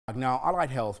Now,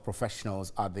 allied health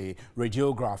professionals at the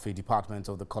radiography department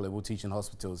of the Korle Bu Teaching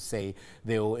Hospital say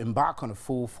they will embark on a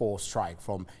full-force strike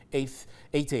from 8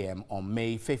 a.m. on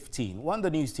May 15. When the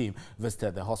news team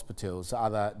visited the hospital's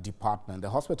other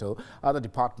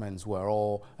departments were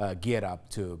all geared up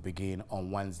to begin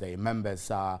on Wednesday. Members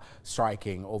are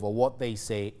striking over what they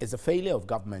say is a failure of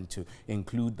government to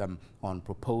include them on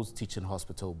proposed teaching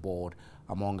hospital board,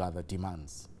 among other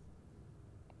demands.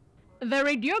 The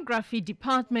radiography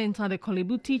department at the Korle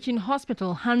Bu Teaching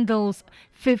Hospital handles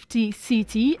 50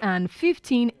 CT and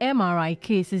 15 MRI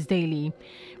cases daily.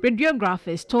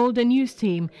 Radiographers told the news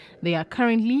team there are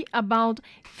currently about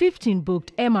 15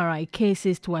 booked MRI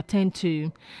cases to attend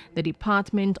to. The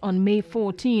department on May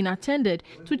 14 attended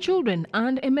to children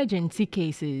and emergency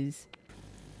cases.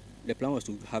 The plan was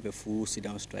to have a full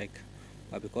sit-down strike,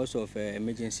 but because of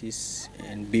emergencies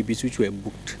and babies which were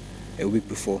booked a week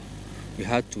before, we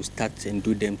had to start and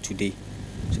do them today.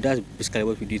 So that's basically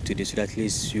what we did today, so that at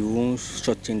least you won't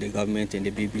shorten the government and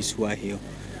the babies who are here.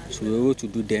 So we were able to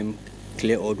do them,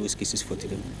 clear all those cases for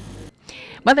today.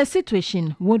 But the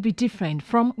situation would be different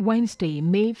from Wednesday,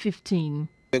 May 15.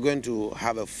 We're going to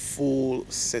have a full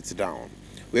sit-down.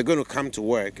 We're going to come to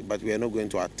work, but we are not going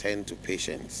to attend to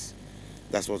patients.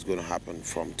 That's what's going to happen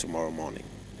from tomorrow morning.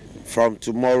 From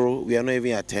tomorrow, we are not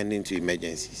even attending to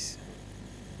emergencies.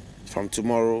 From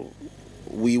tomorrow,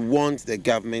 we want the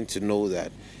government to know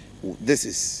that this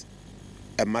is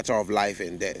a matter of life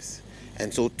and death.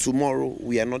 And so tomorrow,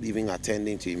 we are not even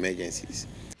attending to emergencies.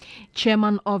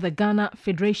 Chairman of the Ghana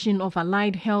Federation of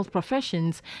Allied Health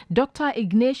Professions, Dr.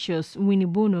 Ignatius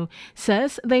Winibono,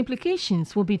 says the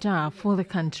implications will be dire for the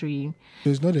country.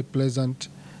 It's not a pleasant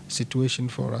situation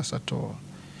for us at all,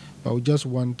 but we just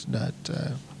want that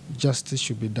justice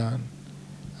should be done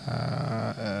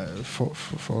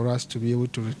for us to be able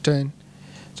to return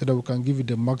so that we can give you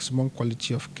the maximum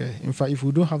quality of care. In fact, if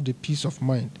we don't have the peace of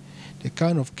mind, the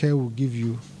kind of care we'll give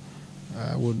you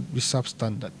will be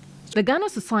substandard. The Ghana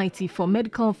Society for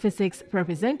Medical Physics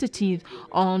representative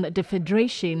on the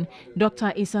Federation,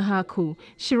 Dr. Isahaku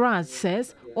Shiraz,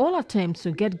 says all attempts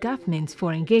to get governance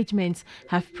for engagements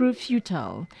have proved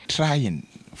futile. Trying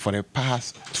for the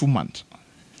past 2 months,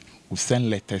 we send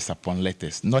letters upon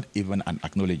letters, not even an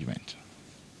acknowledgement.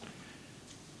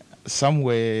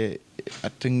 Somewhere, I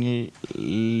think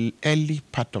early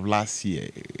part of last year,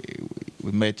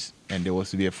 we met and there was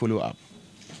to be a follow-up.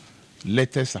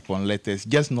 Letters upon letters,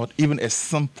 just not even a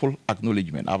simple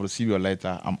acknowledgement. I've received your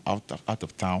letter, I'm out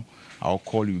of town, I'll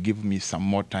call you, give me some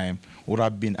more time. Would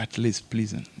have been at least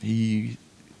pleasant. He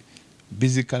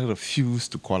basically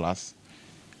refused to call us.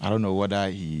 I don't know whether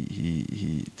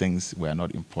he thinks we are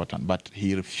not important, but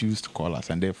he refused to call us,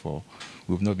 and therefore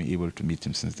we've not been able to meet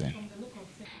him since then.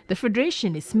 The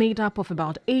Federation is made up of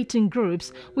about 18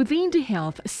 groups within the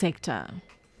health sector.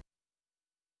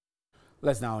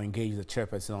 Let's now engage the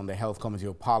chairperson on the Health Committee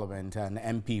of Parliament and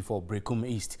MP for Brekum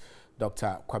East,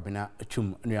 Dr. Kwabena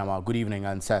Atwum Nuyama. Good evening,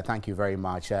 and sir, thank you very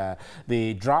much.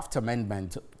 The draft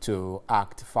amendment to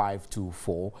Act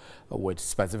 524 with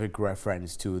specific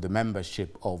reference to the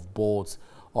membership of boards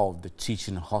of the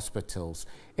teaching hospitals.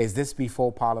 Is this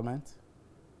before Parliament?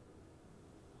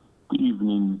 Good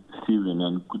evening, Stephen,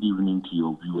 and good evening to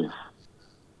your viewers.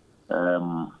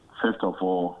 First of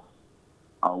all,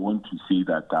 I want to say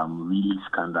that I'm really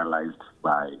scandalized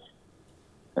by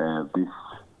this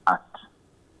act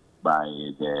by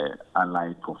the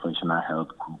Allied Professional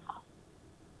Health Group.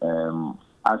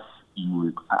 As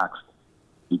you asked,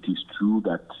 it is true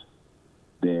that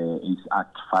there is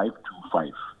Act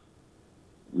 525.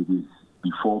 It is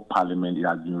before Parliament. It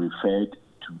has been referred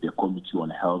to the Committee on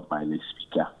Health by the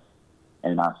Speaker.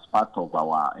 And as part of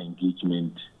our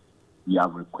engagement, we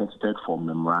have requested for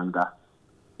memoranda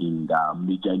in the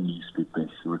major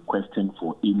newspapers, requesting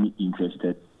for any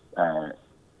interested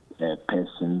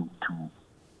person to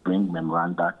bring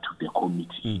memoranda to the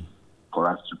committee for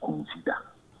us to consider.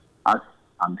 As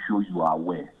I'm sure you are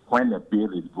aware, when a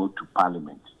bill is brought to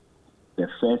Parliament, the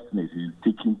first is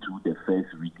taken to the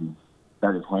first reading.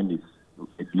 That is when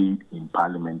it's laid in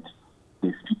Parliament.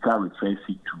 The Speaker refers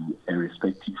it to a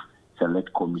respective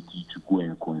select committee to go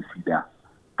and consider.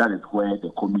 That is where the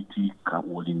committee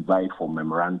will invite for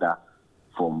memoranda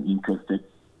from interested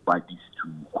parties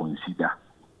to consider.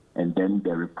 And then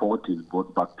the report is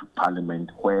brought back to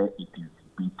Parliament where it is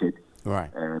debated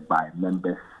by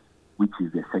members, which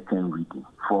is the second reading.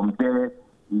 From there,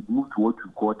 it moves to what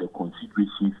we call the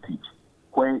consideration stage,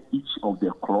 where each of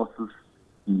the clauses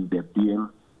in the bill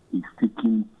is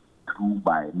taken through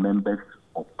by members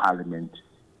of Parliament.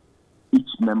 Each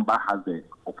member has the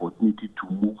opportunity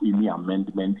to move any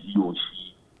amendment he or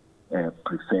she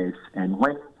prefers. And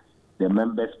when the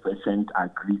members present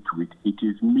agree to it, it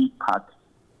is made part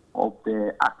of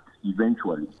the act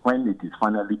eventually. When it is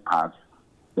finally passed,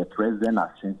 the president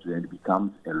assents to it, it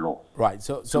becomes a law. Right.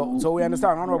 So we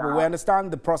understand, Honorable, we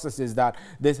understand the processes that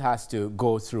this has to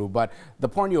go through. But the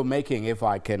point you're making, if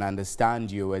I can understand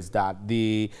you, is that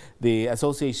the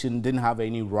association didn't have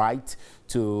any right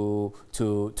to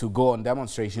go on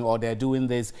demonstration, or they're doing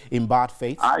this in bad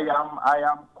faith? I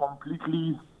am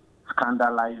completely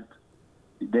scandalized.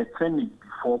 The thing is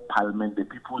before Parliament, the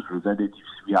people's representatives,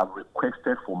 we have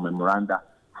requested for memoranda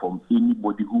from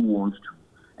anybody who wants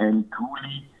to. And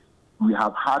truly, we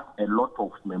have had a lot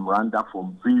of memoranda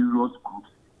from various groups,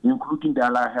 including the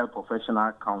Allied Health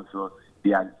Professional Council.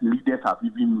 Their leaders have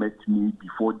even met me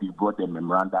before they brought the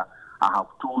memoranda. I have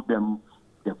told them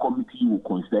the committee will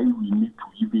consider we need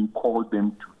to even call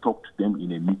them to talk to them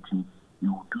in a meeting. We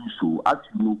will do so. As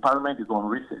you know, Parliament is on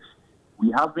recess.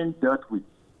 We haven't dealt with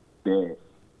the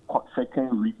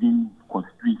second reading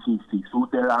constitution stage. So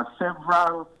there are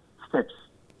several steps.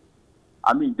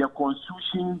 I mean, the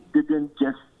Constitution didn't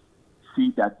just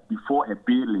say that before a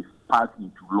bill is passed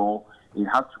into law, it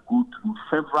has to go through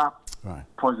several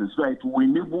processes. So it will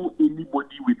enable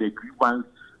anybody with a grievance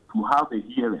to have a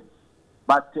hearing.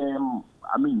 But,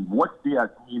 I mean, what they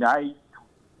are doing, to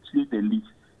say the least,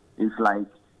 is like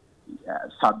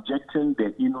subjecting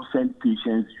the innocent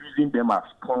patients, using them as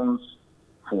pawns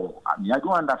for, I mean, I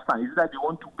don't understand. Is it that they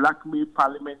want to blackmail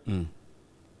Parliament?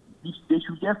 They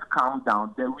should just calm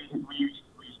down.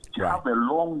 We have a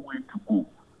long way to go.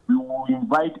 We will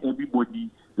invite everybody,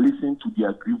 listen to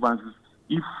their grievances.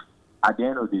 If at the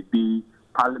end of the day,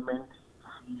 Parliament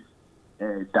sees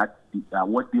that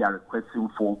what they are requesting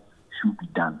for should be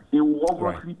done, it will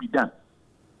obviously be done.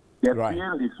 The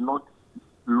bill is not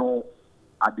law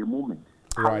at the moment.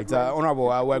 Right. Honorable,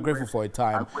 we're grateful for your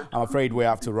time. I'm afraid we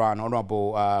have to run.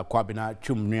 Honorable Kwabena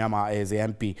Twum Nneama is the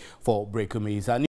MP for Brekum East.